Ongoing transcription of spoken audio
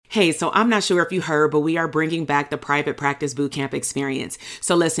Hey, so I'm not sure if you heard, but we are bringing back the private practice bootcamp experience.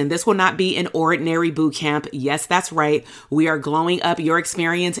 So listen, this will not be an ordinary bootcamp. Yes, that's right. We are glowing up your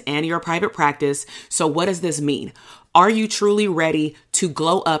experience and your private practice. So what does this mean? Are you truly ready to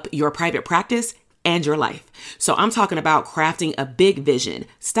glow up your private practice and your life? So I'm talking about crafting a big vision.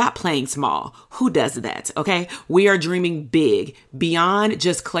 Stop playing small. Who does that? Okay. We are dreaming big. Beyond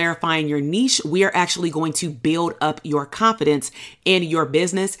just clarifying your niche, we are actually going to build up your confidence in your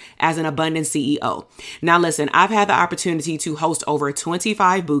business as an abundant CEO. Now, listen, I've had the opportunity to host over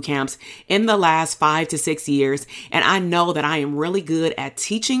 25 boot camps in the last 5 to 6 years, and I know that I am really good at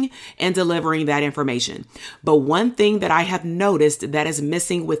teaching and delivering that information. But one thing that I have noticed that is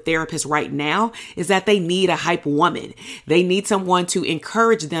missing with therapists right now is that they need a hype woman. They need someone to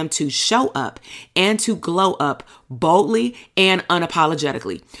encourage them to show up and to glow up boldly and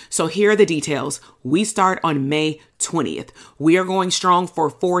unapologetically. So here are the details. We start on May 20th. We are going strong for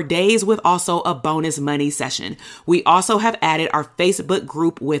 4 days with also a bonus money session. We also have added our Facebook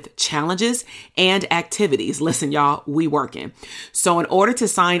group with challenges and activities. Listen, y'all, we working. So in order to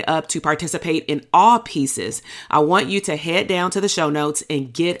sign up to participate in all pieces, I want you to head down to the show notes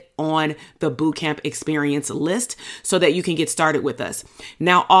and get on the bootcamp experience list so that you can get started with us.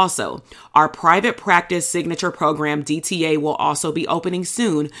 Now, also, our private practice signature program, DTA, will also be opening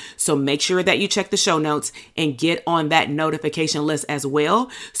soon. So make sure that you check the show notes and get on that notification list as well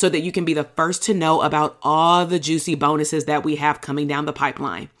so that you can be the first to know about all the juicy bonuses that we have coming down the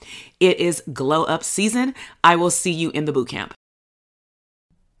pipeline. It is glow up season. I will see you in the bootcamp.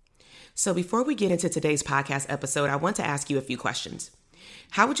 So before we get into today's podcast episode, I want to ask you a few questions.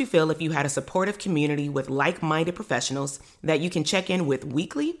 How would you feel if you had a supportive community with like-minded professionals that you can check in with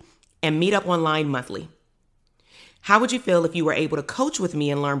weekly and meet up online monthly? How would you feel if you were able to coach with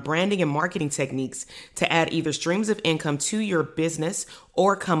me and learn branding and marketing techniques to add either streams of income to your business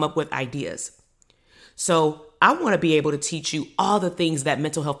or come up with ideas? So I want to be able to teach you all the things that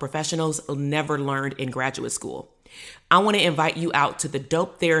mental health professionals never learned in graduate school. I want to invite you out to the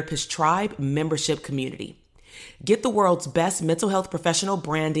Dope Therapist Tribe membership community. Get the world's best mental health professional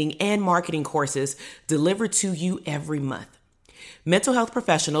branding and marketing courses delivered to you every month. Mental health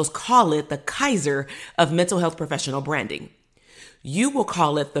professionals call it the Kaiser of mental health professional branding. You will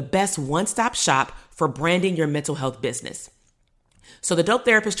call it the best one-stop shop for branding your mental health business. So the Dope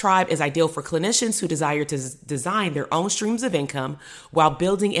Therapist Tribe is ideal for clinicians who desire to design their own streams of income while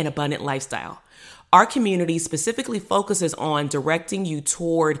building an abundant lifestyle. Our community specifically focuses on directing you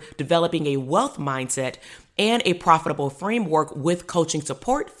toward developing a wealth mindset and a profitable framework with coaching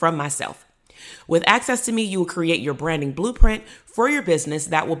support from myself. With access to me, you will create your branding blueprint for your business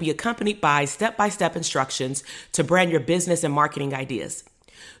that will be accompanied by step-by-step instructions to brand your business and marketing ideas.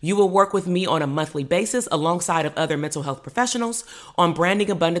 You will work with me on a monthly basis alongside of other mental health professionals on branding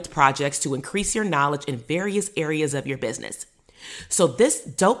abundance projects to increase your knowledge in various areas of your business. So this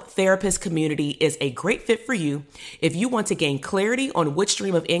Dope Therapist community is a great fit for you if you want to gain clarity on which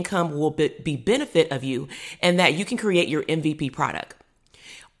stream of income will be benefit of you and that you can create your MVP product.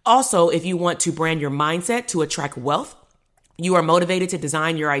 Also, if you want to brand your mindset to attract wealth, you are motivated to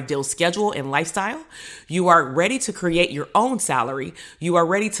design your ideal schedule and lifestyle, you are ready to create your own salary, you are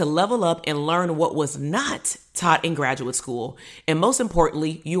ready to level up and learn what was not taught in graduate school, and most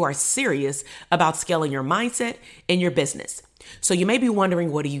importantly, you are serious about scaling your mindset and your business. So you may be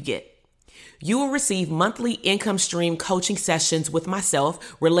wondering, what do you get? You will receive monthly income stream coaching sessions with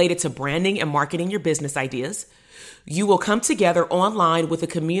myself related to branding and marketing your business ideas. You will come together online with a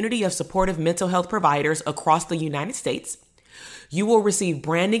community of supportive mental health providers across the United States. You will receive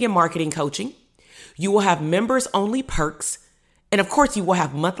branding and marketing coaching. You will have members only perks. And of course, you will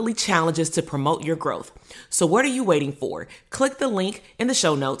have monthly challenges to promote your growth. So what are you waiting for? Click the link in the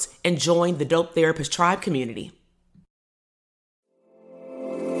show notes and join the Dope Therapist Tribe community.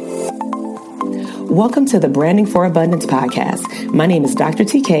 Welcome to the Branding for Abundance podcast. My name is Dr.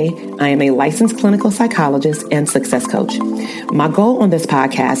 TK. I am a licensed clinical psychologist and success coach. My goal on this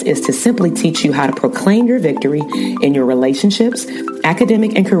podcast is to simply teach you how to proclaim your victory in your relationships,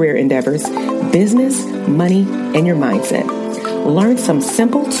 academic and career endeavors, business, money, and your mindset. Learn some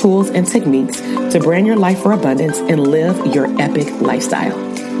simple tools and techniques to brand your life for abundance and live your epic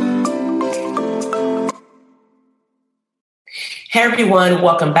lifestyle. Hey everyone,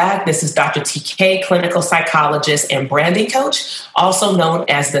 welcome back. This is Dr. TK, clinical psychologist and branding coach, also known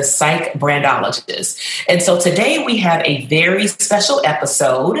as the Psych Brandologist. And so today we have a very special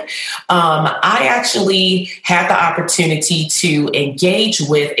episode. I actually had the opportunity to engage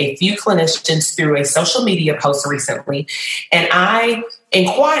with a few clinicians through a social media post recently, and I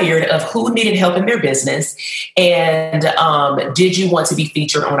inquired of who needed help in their business and did you want to be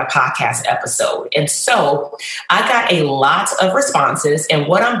featured on a podcast episode? And so I got a lot of responses. And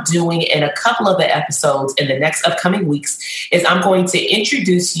what I'm doing in a couple of the episodes in the next upcoming weeks is I'm going to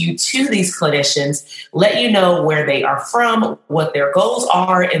introduce you to these clinicians, let you know where they are from, what their goals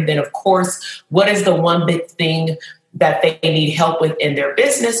are, and then, of course, what is the one big thing that they need help with in their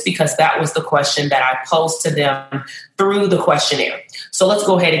business, because that was the question that I posed to them through the questionnaire. So let's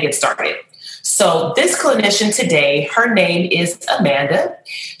go ahead and get started. So this clinician today, her name is Amanda.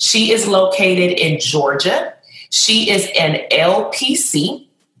 She is located in Georgia. She is an LPC.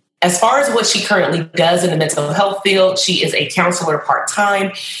 As far as what she currently does in the mental health field, she is a counselor part-time.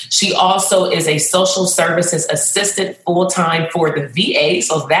 She also is a social services assistant full-time for the VA.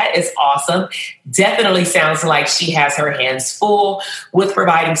 So that is awesome. Definitely sounds like she has her hands full with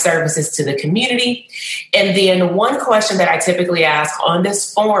providing services to the community. And then one question that I typically ask on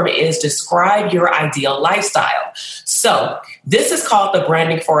this form is describe your ideal lifestyle. So this is called the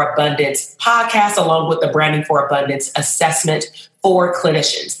Branding for Abundance podcast, along with the Branding for Abundance assessment for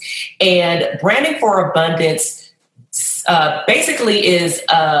clinicians. And Branding for Abundance basically is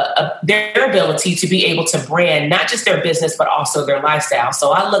their ability to be able to brand not just their business, but also their lifestyle.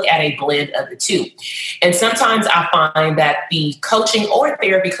 So I look at a blend of the two. And sometimes I find that the coaching or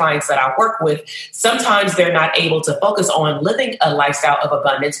therapy clients that I work with, sometimes they're not able to focus on living a lifestyle of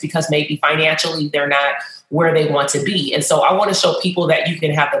abundance because maybe financially they're not where they want to be. And so I want to show people that you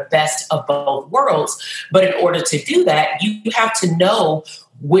can have the best of both worlds. But in order to do that, you have to know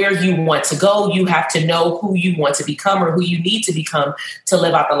where you want to go. You have to know who you want to become or who you need to become to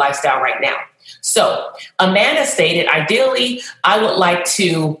live out the lifestyle right now. So Amanda stated, ideally, I would like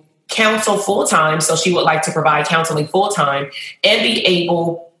to counsel full-time. So she would like to provide counseling full-time and be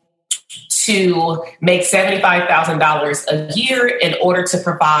able to make $75,000 a year in order to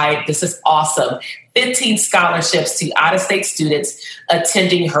provide, this is awesome, 15 scholarships to out-of-state students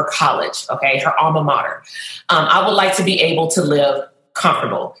attending her college, okay, her alma mater. I would like to be able to live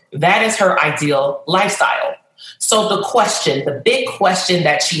comfortable. That is her ideal lifestyle. So the big question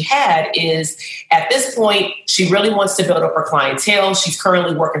that she had is, at this point, she really wants to build up her clientele. She's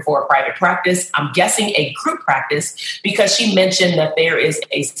currently working for a private practice. I'm guessing a group practice, because she mentioned that there is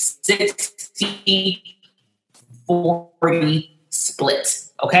a 60-40 split.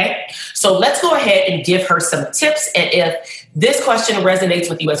 Okay, so let's go ahead and give her some tips. And if this question resonates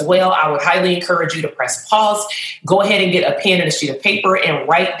with you as well, I would highly encourage you to press pause, go ahead and get a pen and a sheet of paper and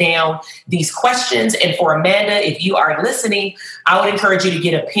write down these questions. And for Amanda, if you are listening, I would encourage you to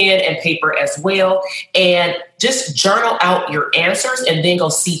get a pen and paper as well and just journal out your answers and then go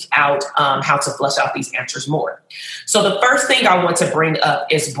seek out how to flesh out these answers more. So the first thing I want to bring up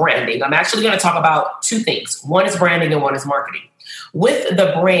is branding. I'm actually going to talk about two things. One is branding and one is marketing. With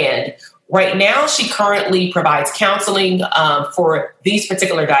the brand, right now, she currently provides counseling for these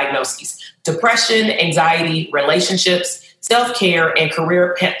particular diagnoses: depression, anxiety, relationships, self-care, and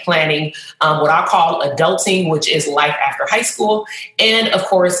career planning, what I call adulting, which is life after high school, and of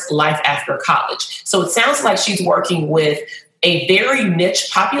course, life after college. So it sounds like she's working with a very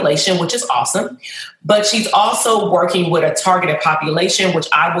niche population, which is awesome, but she's also working with a targeted population, which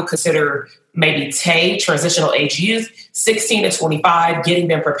I would consider maybe TAY, transitional age youth, 16 to 25, getting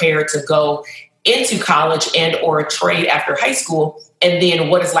them prepared to go into college and or a trade after high school. And then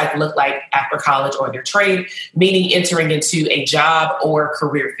what does life look like after college or their trade, meaning entering into a job or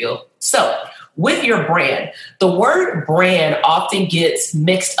career field. So with your brand, the word brand often gets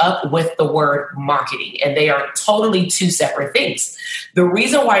mixed up with the word marketing, and they are totally two separate things. The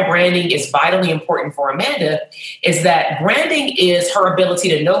reason why branding is vitally important for Amanda is that branding is her ability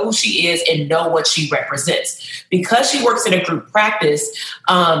to know who she is and know what she represents. Because she works in a group practice,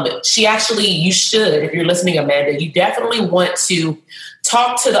 you should, if you're listening, Amanda, you definitely want to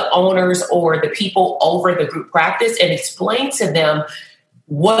talk to the owners or the people over the group practice and explain to them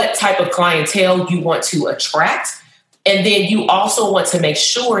what type of clientele you want to attract. And then you also want to make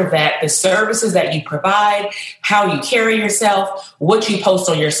sure that the services that you provide, how you carry yourself, what you post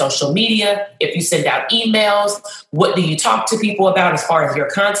on your social media, if you send out emails, what do you talk to people about as far as your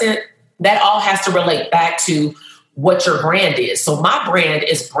content, that all has to relate back to what your brand is. So my brand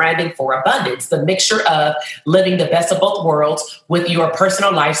is branding for abundance, the mixture of living the best of both worlds with your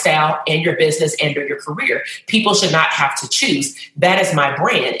personal lifestyle and your business and your career. People should not have to choose. That is my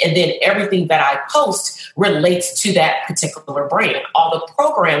brand. And then everything that I post relates to that particular brand. All the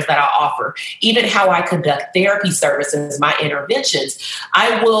programs that I offer, even how I conduct therapy services, my interventions,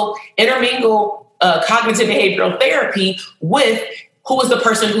 I will intermingle cognitive behavioral therapy with who is the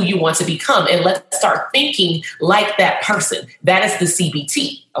person who you want to become? And let's start thinking like that person. That is the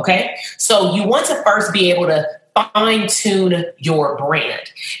CBT, okay? So you want to first be able to fine tune your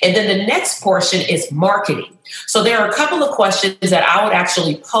brand. And then the next portion is marketing. So there are a couple of questions that I would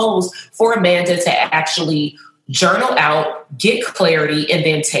actually pose for Amanda to actually journal out, get clarity, and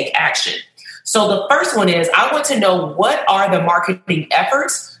then take action. So the first one is, I want to know, what are the marketing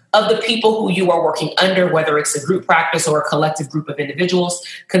efforts of the people who you are working under, whether it's a group practice or a collective group of individuals.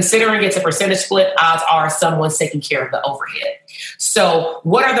 Considering it's a percentage split, odds are someone's taking care of the overhead. So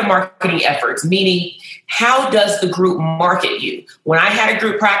what are the marketing efforts? Meaning, how does the group market you? When I had a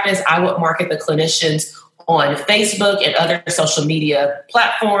group practice, I would market the clinicians on Facebook and other social media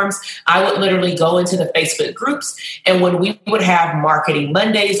platforms. I would literally go into the Facebook groups, and when we would have marketing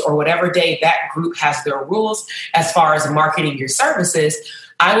Mondays or whatever day that group has their rules as far as marketing your services,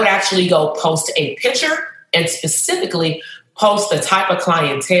 I would actually go post a picture and specifically post the type of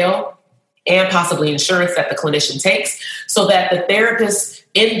clientele and possibly insurance that the clinician takes, so that the therapists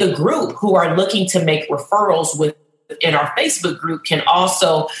in the group who are looking to make referrals in our Facebook group can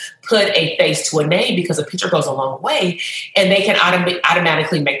also put a face to a name, because a picture goes a long way, and they can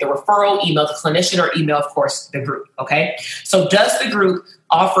automatically make the referral, email the clinician, or email, of course, the group. Okay. So does the group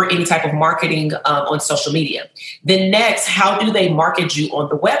offer any type of marketing on social media? Then next, how do they market you on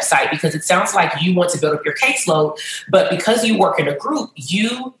the website? Because it sounds like you want to build up your caseload, but because you work in a group,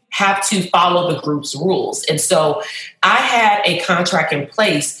 you have to follow the group's rules. And so I had a contract in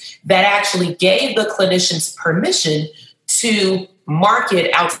place that actually gave the clinicians permission to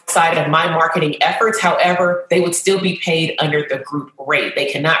market outside of my marketing efforts. However, they would still be paid under the group rate. They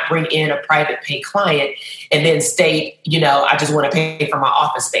cannot bring in a private pay client and then state, I just want to pay for my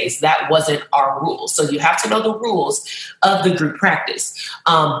office space. That wasn't our rules. So you have to know the rules of the group practice.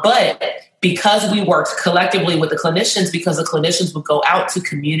 But because we worked collectively with the clinicians, because the clinicians would go out to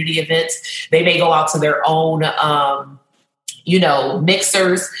community events, they may go out to their own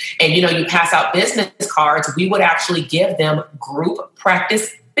mixers, and, you pass out business cards, we would actually give them group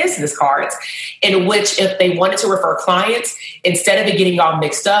practice business cards, in which if they wanted to refer clients, instead of it getting all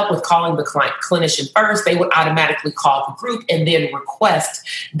mixed up with calling the clinician first, they would automatically call the group and then request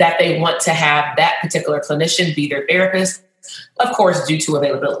that they want to have that particular clinician be their therapist. Of course, due to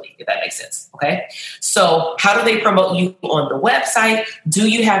availability, if that makes sense. Okay. So how do they promote you on the website? Do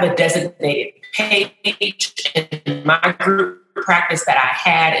you have a designated page? In my group practice that I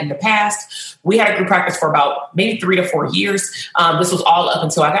had in the past, we had a group practice for about maybe 3 to 4 years. This was all up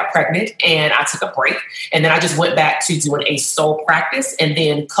until I got pregnant and I took a break. And then I just went back to doing a sole practice and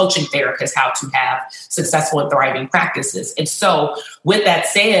then coaching therapists how to have successful and thriving practices. And so with that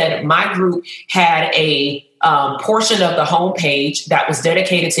said, my group had a portion of the homepage that was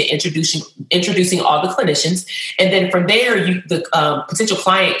dedicated to introducing all the clinicians. And then from there, the potential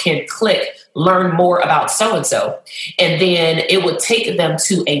client can click learn more about so-and-so. And then it would take them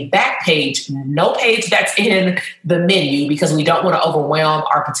to a back page, no page that's in the menu, because we don't want to overwhelm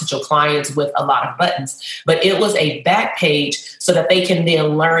our potential clients with a lot of buttons. But it was a back page so that they can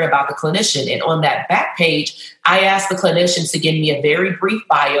then learn about the clinician. And on that back page, I asked the clinicians to give me a very brief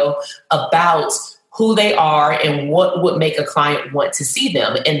bio about who they are and what would make a client want to see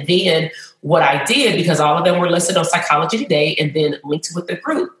them. And then what I did, because all of them were listed on Psychology Today and then linked with the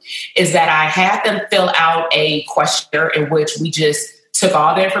group, is that I had them fill out a questionnaire in which we just took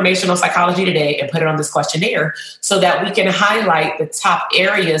all the information on Psychology Today and put it on this questionnaire so that we can highlight the top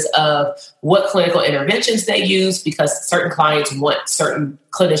areas of what clinical interventions they use, because certain clients want certain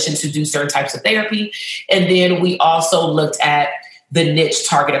clinicians to do certain types of therapy. And then we also looked at the niche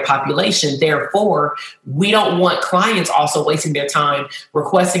targeted population. Therefore, we don't want clients also wasting their time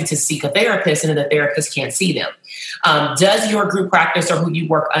requesting to seek a therapist and then the therapist can't see them. Does your group practice or who you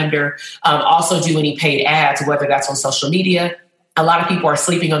work under also do any paid ads, whether that's on social media? A lot of people are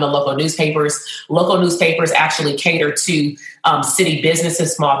sleeping on the local newspapers. Local newspapers actually cater to city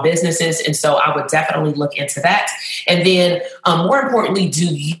businesses, small businesses. And so I would definitely look into that. And then more importantly,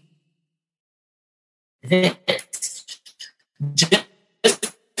 do you just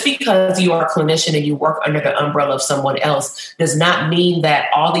because you are a clinician and you work under the umbrella of someone else does not mean that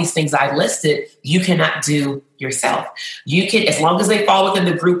all these things I listed, you cannot do yourself. You can, as long as they fall within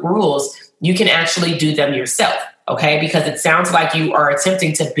the group rules, you can actually do them yourself. Okay. Because it sounds like you are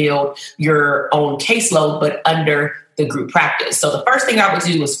attempting to build your own caseload, but under the group practice. So the first thing I would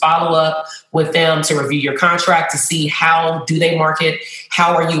do is follow up with them to review your contract to see how do they market?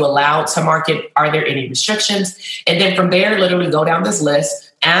 How are you allowed to market? Are there any restrictions? And then from there, literally go down this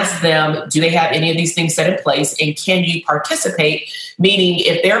list, ask them, do they have any of these things set in place? And can you participate? Meaning,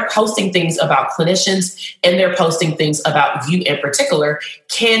 if they're posting things about clinicians and they're posting things about you in particular,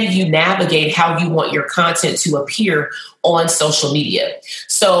 can you navigate how you want your content to appear on social media?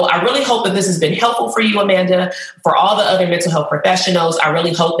 So I really hope that this has been helpful for you, Amanda. For all the other mental health professionals, I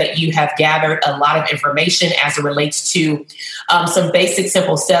really hope that you have gathered a lot of information as it relates to some basic,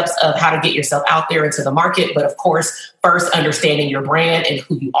 simple steps of how to get yourself out there into the market. But of course, first understanding your brand and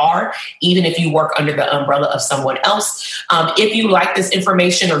who you are, even if you work under the umbrella of someone else. If you like this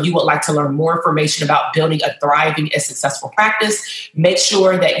information or you would like to learn more information about building a thriving and successful practice, make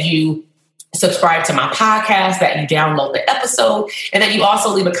sure that you subscribe to my podcast, that you download the episode, and that you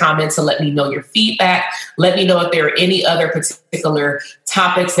also leave a comment to let me know your feedback. Let me know if there are any other particular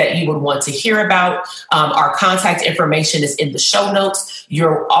topics that you would want to hear about. Our contact information is in the show notes.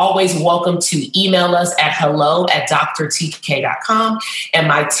 You're always welcome to email us at hello@drtk.com. And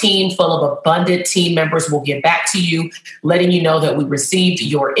my team, full of abundant team members, will get back to you, letting you know that we received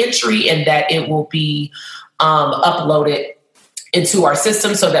your entry and that it will be uploaded into our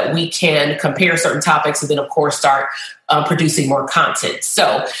system so that we can compare certain topics and then, of course, start producing more content.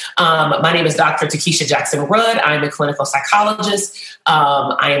 So my name is Dr. Takesha Jackson Rudd. I'm a clinical psychologist.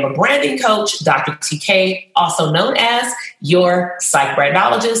 I am a branding coach, Dr. TK, also known as your psych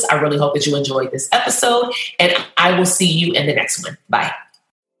brandologist. I really hope that you enjoyed this episode, and I will see you in the next one. Bye.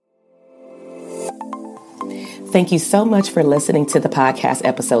 Thank you so much for listening to the podcast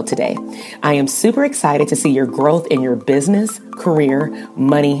episode today. I am super excited to see your growth in your business, career,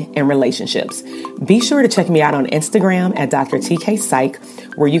 money, and relationships. Be sure to check me out on Instagram at Dr. TK Psych,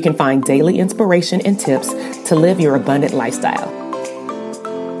 where you can find daily inspiration and tips to live your abundant lifestyle.